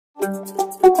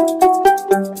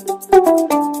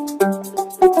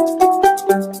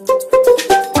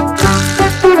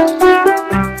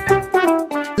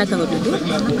naka nga tudd.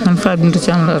 man Fatou Bintou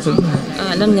Thiam laa tudd.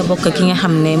 lan nga bokk ki nga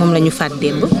xam ne moom la ñu faat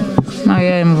démb. maa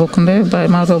yaay ma bokk ndey baay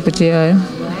maa topp ci yaayam.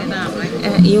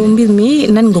 yow mbir mi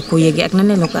nan nga ko yëgee ak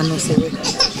nan la ko annoncé.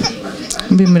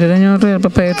 mbir mi de dañoo reer ba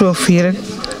pare toog fii rek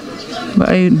ba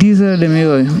ay 10h30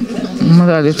 yooyu mu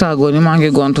daal di tàggoo ni maa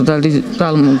ngi gont daal di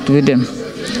taal mu bi dem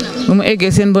bu mu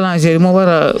eggee seen boulangerie mu war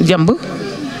a jàmb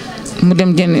mu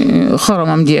dem jënd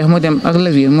xoromam jeex mu dem ak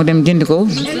levure mu dem jëndi ko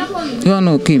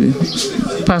yoonu kii bi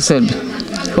parcelle bi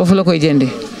foofu la koy jëndee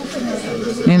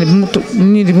nee na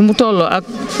bi mu tolloo ak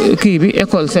kii bi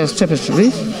école CEPES bi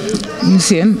ñu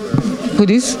seen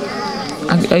police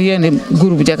ak yenn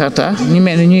groupe Jakarta ñu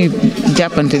mel ni ñuy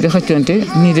jàppante di xëccoonte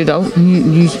ñii di daw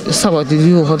ñuy sabati di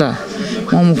yuuxu daal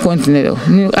moom mu continuer daw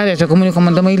ñu arrêté ko mu ne ko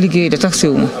man damay liggéey de taxi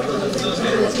wu ma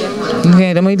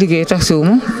damay liggéey taxi wu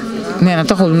ma nee na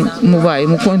taxul mu bàyyi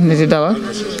mu continuer di dawal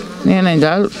nee nañ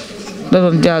daal da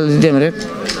doon jàll di dem rek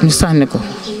ñu sànni ko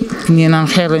ñii naan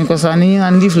xeer lañ ko sànni ñii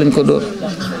naan liif lañ ko dóor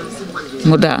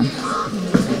mu daan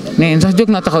mais sax jóg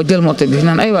na taxaw jël moto bi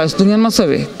naan ay waay du ngeen ma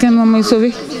sauvé kenn moom may sauvé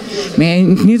mais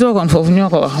ñi toogoon foofu ñoo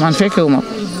ko wax man fekkewu ma ko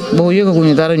boobu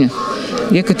yëgaguñu dara ñu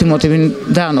yëkkati moto bi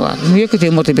daanuwaat mu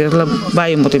yëkkatee moto bi rek la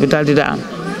bàyyi moto bi daal di daan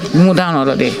bi mu daanoo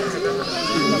la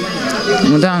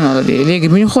dee léegi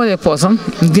bi ñu xoolee poosam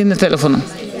ñu génn téléphone am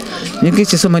ñu gis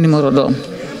ci sama numéro doom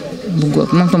bu góor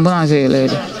moom tam boulangerie lay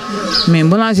def mais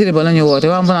boulangerie ba la ñu woote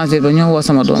waa boulangerie ba ñoo woo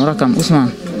sama doom rakam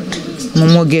Ousmane moom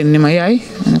moo génn ni ma yaay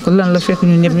ma ne ko lan la fekk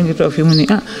ñun ñëpp ñu ngi toog fii mu ni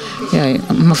yaay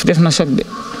ma fi def na choc de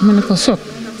ma ne ko choc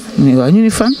mu ne waaw ñu ni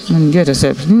fan mun joote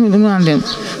seet ñu naan leen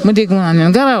ma dégg mu naan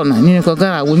leen garaaw na ñu ne ko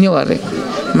garaawul ñëwaat rek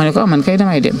ma ne ko man kay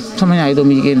damay dem sama ñaari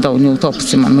doomu jigéen daw ñëw topp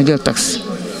ci man ma jël taxi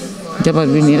jabar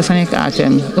bi nii dafa nekk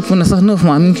ATM ëpp na sax 9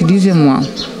 mois mi ngi ci 10e mois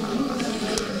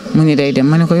mu ni day dem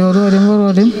ma ne ko yow doo dem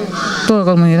waroo dem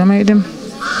toogal mu ni damay dem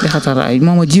di xataraay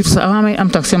moom a jiitu sax avant may am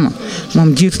taxi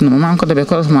moom jiitu na ma maa ngi ko dabee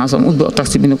correspondance am ubbi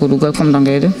taxi bi ne ko dugal comme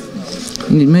dangay dem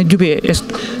mais jubee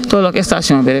tolloog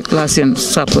station bi rek la seen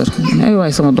sapeur ay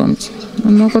waay sama doom ci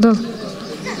man moo ko dal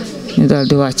ñu daal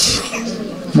di wàcc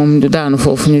moom du daanu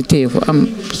foofu ñu téye ko am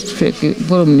fekk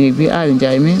borom néeg bi Aliou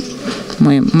Ndiaye mi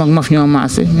mooy mag maf ñoo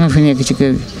maase ñoo fi nekk ci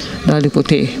kër gi daal di ko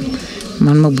téye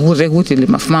man ma buur rek wuti li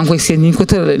maf maa ngi koy seen ñu ko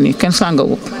tërale nii kenn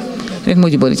sàngawu rek ma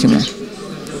jubali ci moom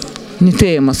ñu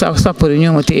téye ma sapeur yi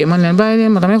ñoo ma téye man leen bàyyi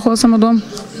leen ma damay xool sama doom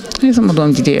sama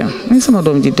doom ji dee sama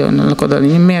doom ji dee na la ko dal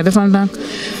ñu mais defal ndànk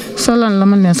sa lan la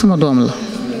man leen sama doom la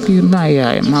kii maa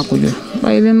yaayam maa ko jur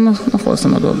bàyyi leen ma xool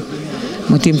sama doom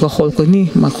ma tiim ko xool ko nii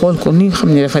ma xool ko nii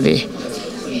xam ne dafa dee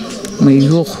may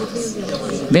yuux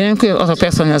beneen ku yor oto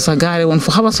personnel sax gaare woon fu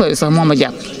xaw a sori sax moo ma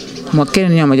jàpp moo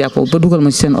keneen ñoo ma jàpp ba dugal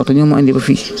ma ci seen oto ñoo ma indi ba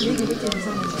fii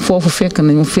foofu fekk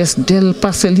nañu fees del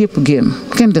parcelle yëpp génn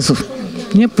kenn desul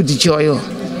ñëpp di jooyoo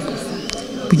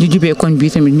bi ñu jubee koñ bi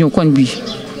tamit ñëw koñ bi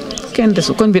kenn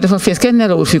desul koñ bi dafa fees kenn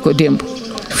nelawul fii ko démb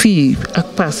fii ak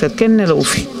parcelle kenn nelawu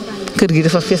fi kër gi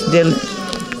dafa fees del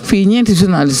fii ñeenti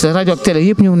journaliste rajo ak télé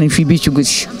yëpp ñëw nañ fii bii ci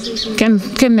guddi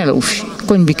kenn nelawu fi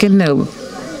koñ bi kenn nelawul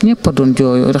ñëpp a doon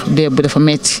jooyoo ndax dee bi dafa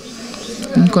metti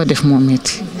ñu ko def moo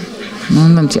metti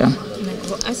noonu lañ ci am.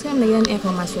 est-ce que am na yeneen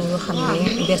information yoo xam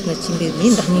ne des na ci mbir mi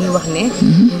ndax ñu ngi wax ne. ñu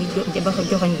ngi ba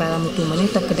joxoñ baaraamu tuuma ne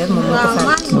takk der moom moo ko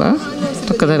faat. waaw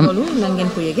takk der loolu nan ngeen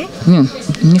ko yëgee. ñun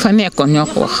ñi fa nekkoon ñoo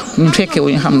ko wax ñun fekkee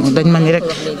wuñu xam nga dañ ma ni rek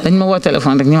dañ ma woo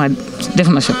téléphone rek ñu ma def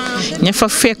na choc ña fa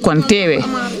fekkoon teewee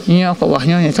ñoo ko wax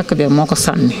ñoo ne takk der moo ko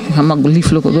sànni xam nga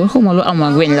liif la ko dóor xaw ma lu am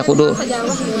ak weñ la ko dóor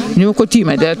ñoo ko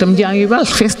tiimee dara tam jaa ngi bal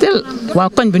fees del waa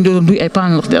koñ bi ñu doon duy ay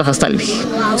paan ndox di raxas tali bi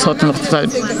sotti ndox tali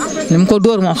bi ni mu ko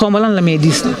dóor moom xaw ma lan la may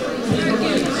diis na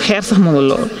xeer sax mënul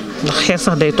lool ndax xeer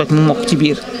sax day toj mu mokk ci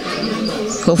biir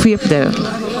foofu yëpp deret la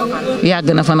yàgg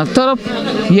na fa nag torop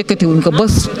yëkkati wuñ ko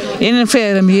bës yeneen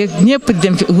feeram yeeg ñëpp di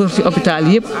dem ci wër ci hôpital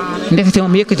yëpp ndekete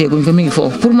moom yëkkatee guñ ko mi ngi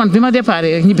foofu pour man bi ma déparé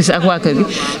rek ñibbisi ak waa kër gi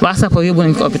waa sapeur yóbbu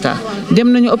nañ ko hôpital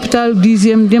dem nañu hôpital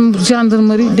 10e dem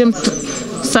gendarmerie dem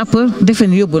sapeur defe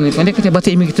ni yóbbu nañ ko ndekete ba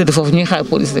tey mi ngi tëdd foofu ñuy xaar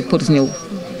police rek police ñëw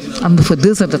am na fa 2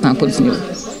 heures de temps police ñëw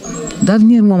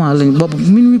dernier moment lañ boobu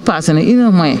minuit passé na 1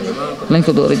 heure moins lañ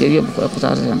ko door a jël yóbbu ko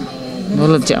hôpital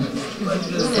loolu lañ ci am.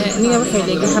 ni nga waxee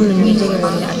léegi xam nañu ne jege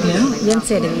woon ak moom yan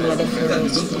seede yi la def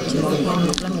ci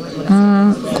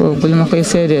moom. kooku li ma koy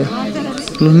seedeel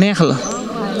lu neex la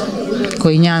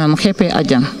koy ñaanal mu xeppee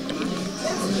àjjana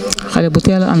xale bu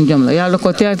teel a am jom la yàlla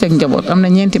ko teel a teg njaboot am na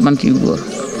 4 bant yu góor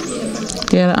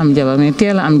teel a am jabar mais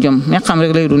teel a am jom mais xam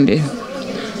rek lay dundee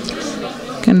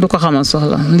kenn du ko xamal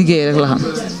soxla liggéey rek la xam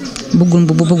bëggul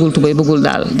bu bëggul tubay bëggul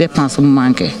daal dépense bu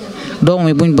manqué doom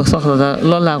yi buñ ba soxla dara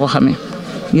loolu laa ko xamee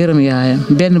yërëm yaayam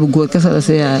benn bu góor kese la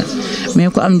si yaayam mais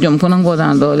ku am jom ku nangoo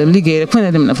daan dooleem liggéey rek fu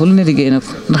ne dem na fa lu ne liggéey na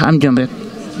ko ndax am jom rek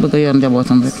bëgg a yor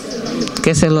njabootam rek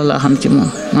kese loolu laa xam ci moom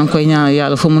maa ngi koy ñaanal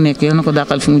yàlla fu mu nekk yal na ko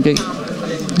dàqal fi mu jóge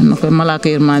yal na koy malaaka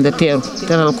yërmande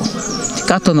teral ko ci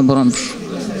kàttanu borom bi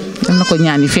yal na ko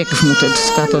ñaan yi fekk fi mu tëdd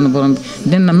ci kàttanu borom bi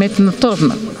dina metti na torop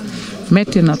nag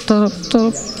metti na torop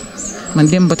man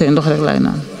dem ba tey ndox rek laay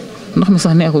naan ndox mi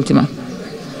sax neexul ci man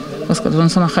parce que doon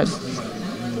sama xarit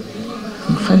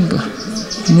la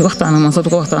ñu waxtaan ak man sax du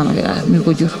ko waxtaan ak yaay mi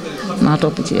ko jur maa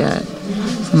topp ci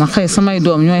yaay samay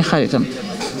doom ñooy xaritam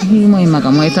lii mooy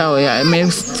magam mooy taaw yaay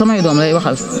mais samay doom lay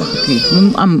waxal wax kii lu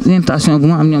mu am intention bu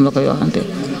mu am ñoom la koy waxante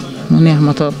mu neex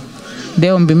ma trop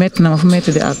deewam bi metti na ma fu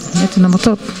metti di ak metti na ma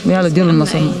trop yàlla jëlal ma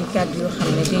sama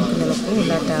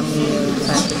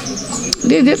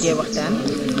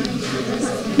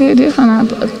déedéet xanaa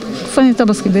fan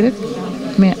tabaski bi rek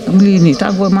mais lii nii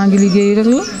tàggoo maa ngi liggéey rek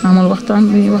la amul waxtaan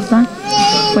bi ñuy waxtaan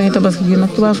fan tabaski gi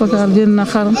nag tubaab fakkaar jënd na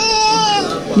xaram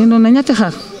jëndoon na ñetti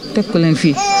xar teg ko leen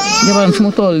fii jabaram fi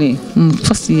mu toll nii mu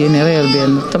fas yéene reyal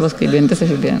benn tabaski benn dese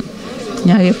fi benn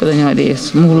ñaar yëpp dañoo dee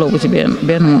mu loogu ci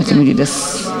benn moo ci mujj des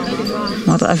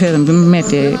moo tax affaire am bi mu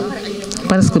méttee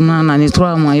presque mën naa ni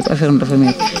 3 mois yëpp affaire am dafa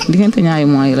métti diggante ñaari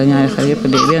mois yi la ñaari xar yëpp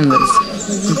dee benn la des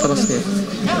mu tabaski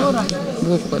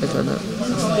boo ko defal dara